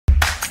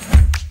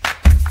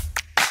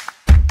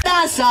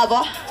dance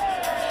aba.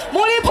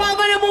 Muli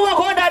pambane muwa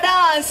konda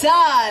dance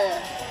all.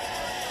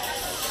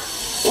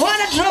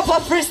 Wanna drop a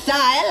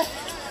freestyle?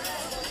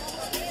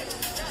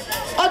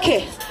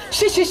 Okay.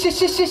 Shi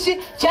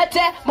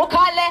chete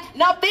mukale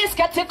na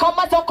biscuit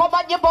koma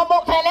zokoma nyimbo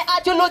mopele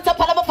ajuluza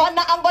pala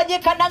mafana angonyi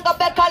kananga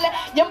bekale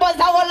nyimbo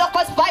za woloko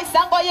spice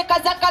angoyi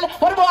kazakale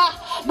warboa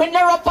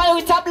mineral pile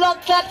with a blood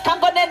clot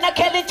kangone na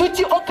Kellie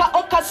chuchi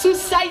oka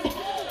suicide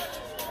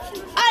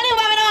ali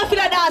wamena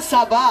wafila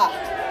dansa ba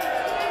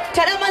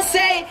tadama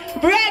say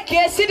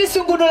reggae sidi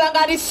sungunu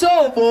ngari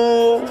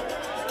sobo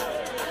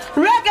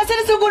reggae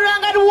sidi sungunu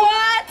ngari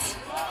what?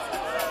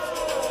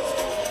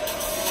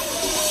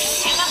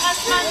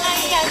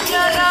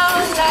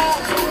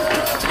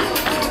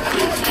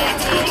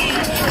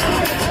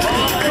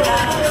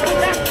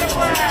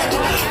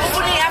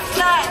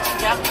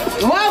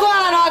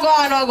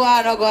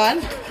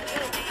 Wagwan.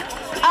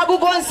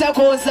 Agugonza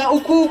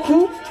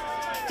ukuku.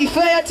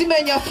 Ifeya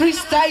timenya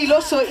freestyle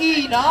also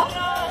ina.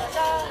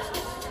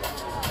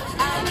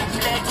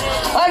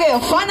 Okay,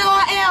 fana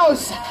wa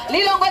else.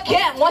 Lilongwe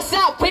Ken, what's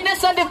up?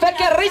 Witness on the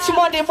veke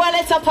Richmond in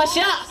Walesa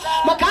Pasha.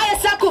 Makaya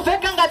saku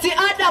veka ngati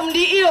Adam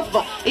di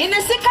Eva.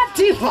 Inesika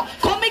diva,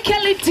 komi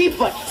Kellie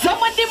Divine.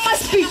 Someone di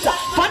maspita,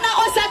 fana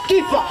osa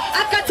kifa.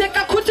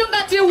 Akateka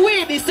kuchungati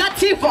wini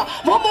sativa.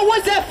 Momo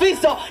waze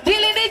fiso,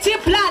 dili nichi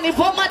plani.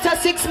 Pomata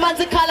 6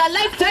 months kala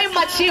lifetime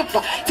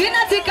achiever.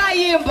 Tina tika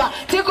yimba,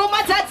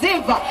 tikumata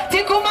ziva.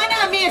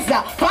 Tikumana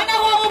miza, fana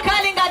wa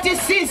ukali ngati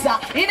Caesar.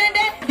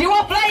 Inende,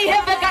 diwa fly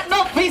heaven got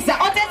no visa.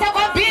 Oteta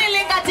kwa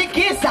billing ngati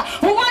Giza.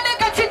 Uwane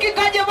kachiki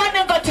kaje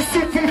wane ngati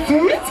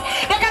sififit.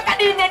 Nakaka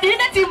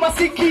dine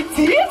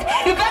timasikiti.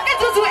 Nipake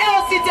tuzu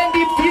eo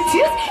sitendi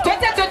pitis.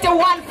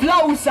 2021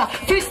 flows.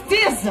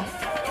 Twisties.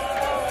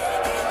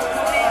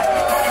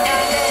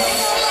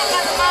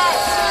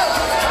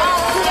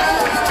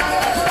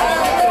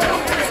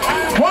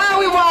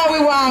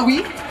 Wawi.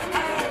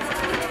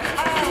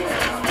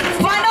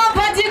 Pano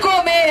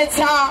patiko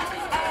meta.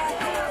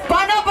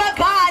 Pano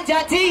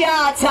pakanja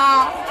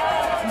tiata.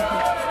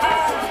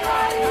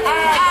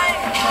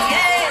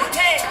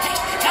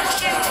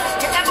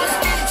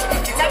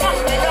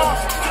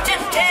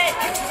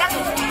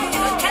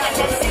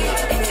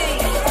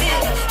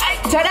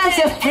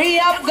 Tadance free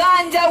up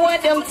ganja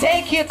when them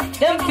take it.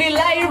 Them feel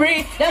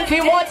irie, them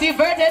feel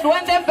motivated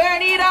when them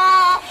burn it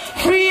up.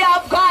 Free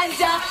up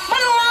ganja.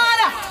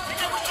 Marijuana.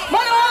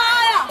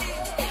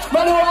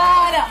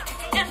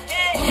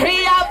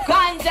 Free up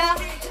ganja.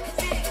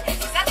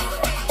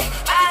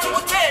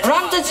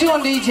 Ram the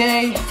tune, DJ.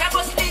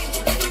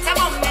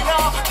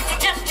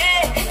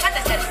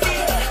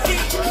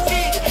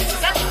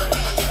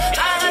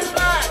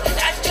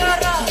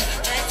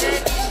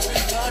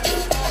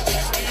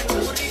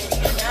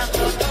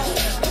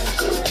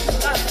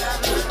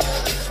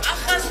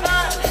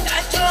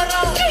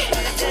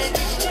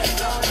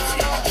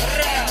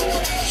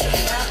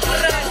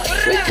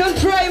 We can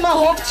try my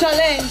hope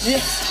challenge.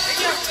 This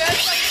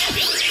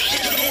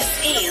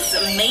is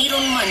Made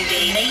on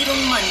Monday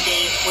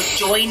with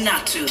Joy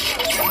Natu.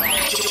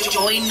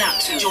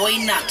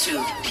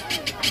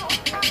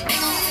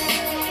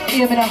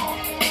 Hear me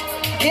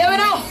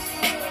now.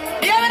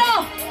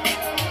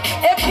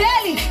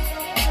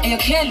 Hey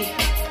Kellie.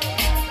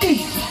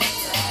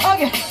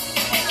 Okay.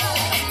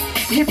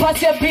 You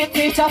put your beat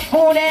me to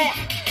phone.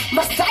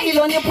 My style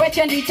on your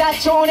pretend it's a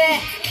tune.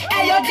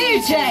 Hey yo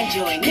DJ,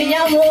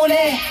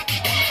 Ninyamule.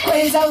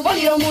 Kweza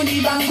valio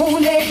muni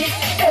bangule.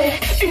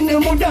 Ine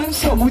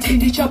mudanso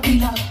mutindi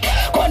chapila.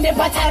 Konde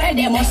patare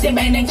demo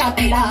semene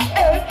chapila.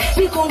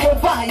 Bikungo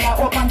baya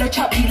opando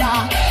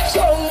chapila.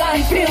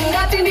 Songan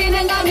pinga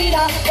tindine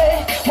ngamila.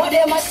 What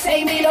they must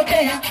say me no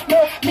care.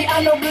 No, me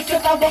I no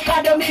Bluetooth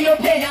avocado me no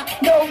pay.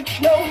 No.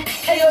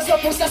 Ellos so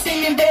pusa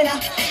singing better.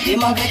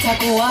 Dima beta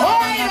kuwa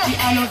ngati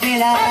aloe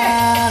vera.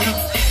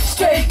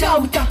 Straight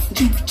out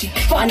Juji.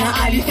 Fana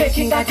ali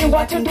faking ngati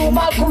watu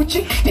nduma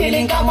Gucci.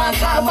 Feeling kama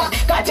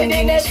kati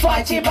nine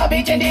swachi.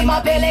 Babiche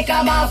ndima pele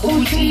kama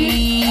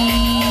buti.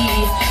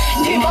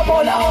 Ndima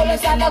bola holo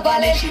sana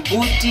vale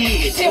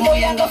Djibouti. Timu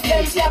yanga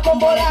flames ya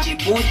kombola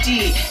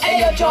Djibouti.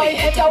 Ayo Joy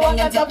heta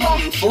wanga zapa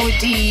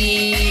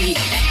Djibouti.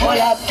 Hold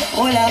up.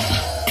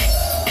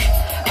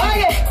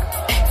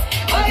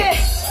 Okay.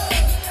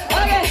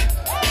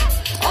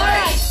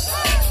 Alright.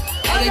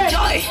 Ayo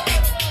Joy.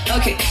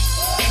 Okay.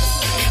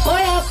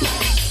 Hold up.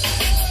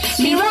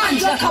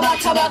 Miranda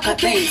Kabatabaka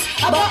things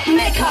about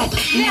makeup,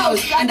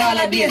 nails, and all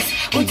of this.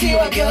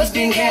 Utiwa girls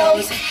being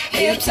girls,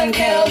 hips and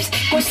curves.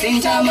 Who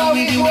sing time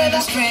with the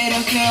weather spread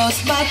of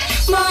girls. But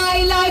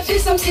my life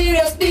is some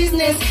serious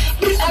business.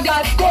 I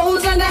got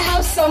goals and I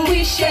have some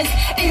wishes.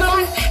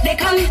 Iman, they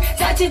can't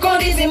touch it,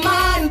 God is a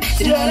man.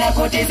 Tilola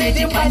kote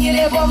zeti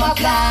panyile for my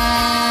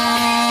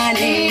plan.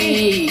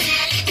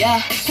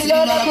 Yeah,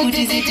 Tilola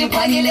kote zeti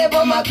panyile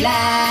for my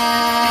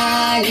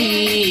plan.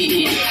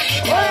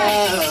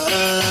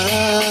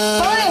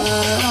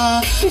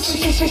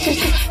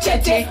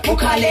 Chete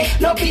ukale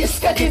no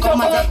biskati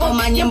koma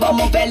koma nyimbo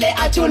mubele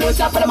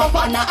atuluza para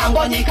mafana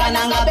angonyika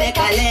nanga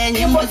bekale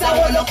nyimbo za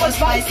woloko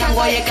spice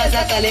angoyeka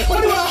zakale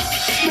urwa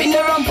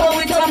minerampo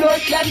with a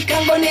blood clot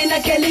kangone na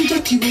Kellie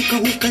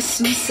Divine uka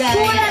suicide.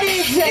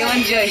 They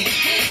enjoy.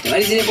 What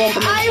is it going?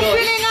 Are you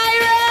feeling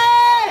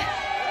irate?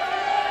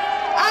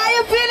 Are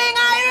you feeling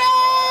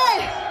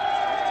irate?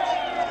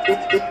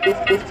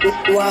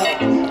 Wow.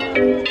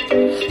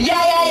 Yeah.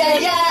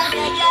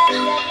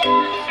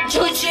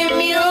 Chuchi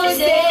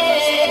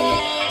music,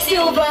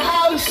 Silver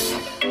House.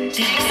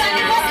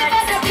 Sunny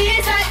was a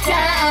pizza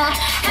town.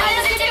 I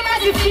just think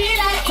about you feel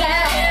like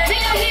that. We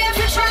are here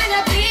for trying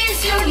to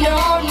please you. No.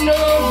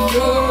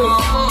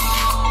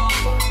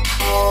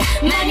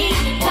 Money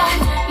on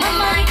my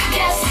mind,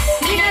 yes.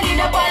 We don't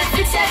need a ball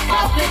to set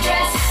off the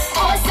dress.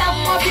 Or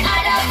some of the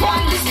other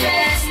one the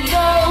stress.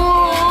 No.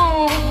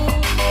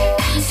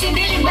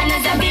 Simbili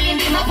banaza bili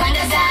bima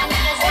pandaza.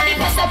 Only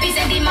pasta peas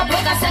and bima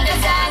broka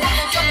sandaza.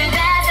 Dropping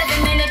that every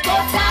minute, go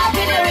top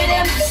in the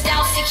rhythm.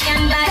 Style sticky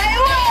and bad.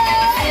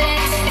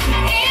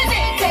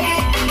 Easy, take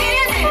it,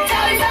 easy.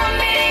 Tell me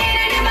something,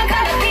 and you might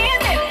gotta be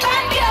easy.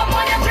 Back me up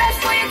on the press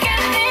so you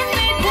can't miss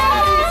me.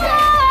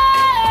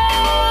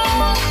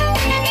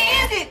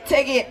 Easy,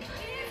 take it.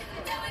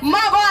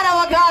 Magwana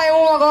magai,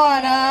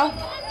 magwana.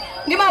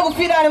 Ni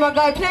magupira ni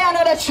magai. Play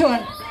another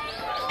tune.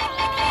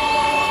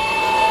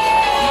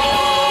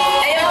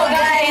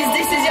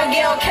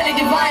 Kellie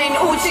Divine,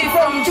 Uchi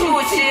from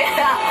Tucci.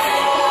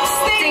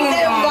 Sting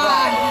them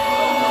bad.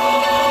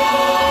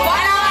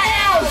 What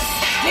else?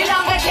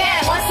 Lilongwe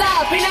care, what's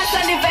up? Pina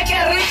Sunday Veke,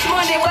 rich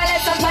money, well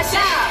it's a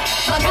pasha.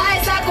 Magai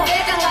Saku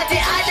Veka ngati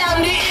Adam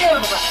ni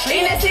Eva.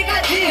 Ine Sika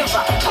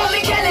Diva, call me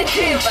Kellie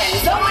Divine.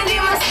 Someone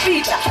in my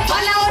speaker,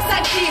 Pana Osa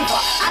Kiva.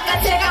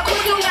 Akateka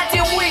Kudu ngati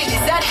Winnie,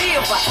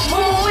 Zadiva.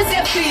 Mumu uze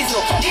Fizo,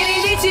 Gini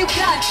Nichi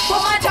Blood. For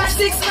my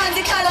 6 months,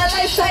 the color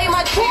lifetime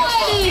at 20.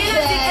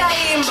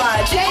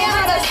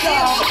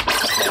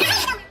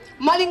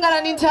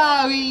 Malingana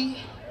nintawi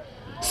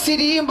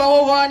Sirimba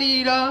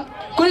wowanira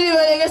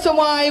Kulibelege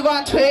somwa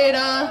igwan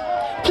twera.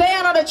 Play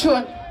another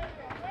tune.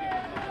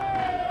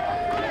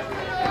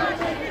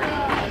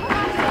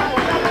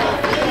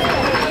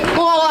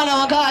 Mumagwana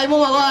magai,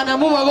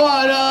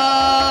 mumagwana.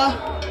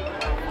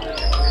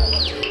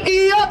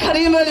 Iyo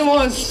karime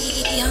limos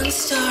Young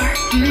star.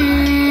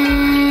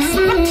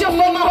 Put your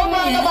phone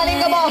on the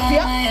Malinga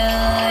Mafia.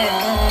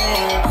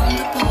 On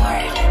the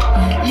board.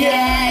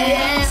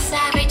 Yeah.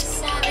 Savage.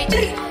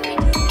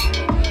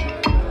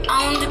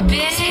 On the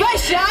bed.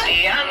 Special.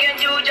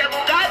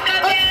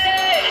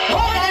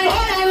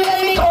 Hold on, let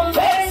me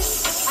confess.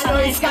 I know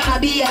it's gonna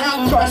be a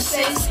long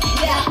process.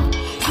 Yeah.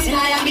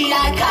 Sinaya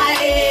bila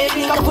kale.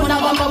 Nikapuna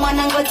kwamba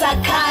mwanangu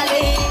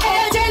takale.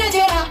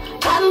 Jena.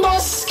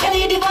 Cambos,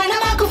 Kellie Divine,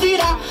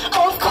 makufira.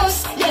 Of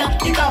course, yeah.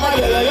 Nikava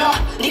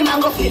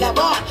Limango fila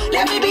bo.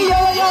 Let me be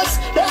yours.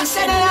 Don't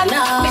say that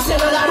now. Me say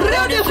the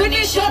real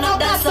definition of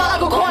that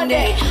song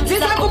konde.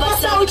 Ziza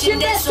kupasa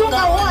uchinde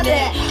sunga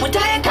wonde.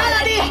 Mutaye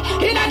kaladi.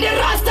 Ina the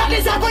rasta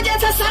liza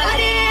kujeta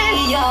saladi.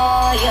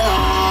 Yeah.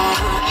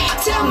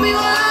 Tell me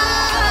why.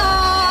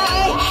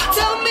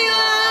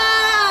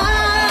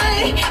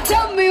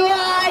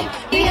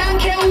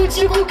 Iyanke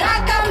uchi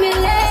kukaka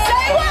mile.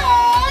 Say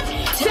what?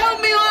 Tell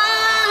me why.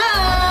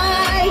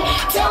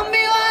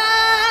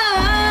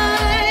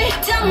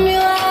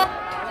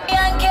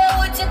 Iyanke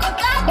uchi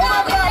kukaka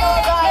mile.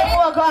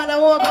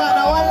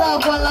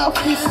 One love,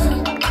 peace.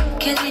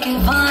 Kellie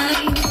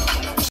Divine.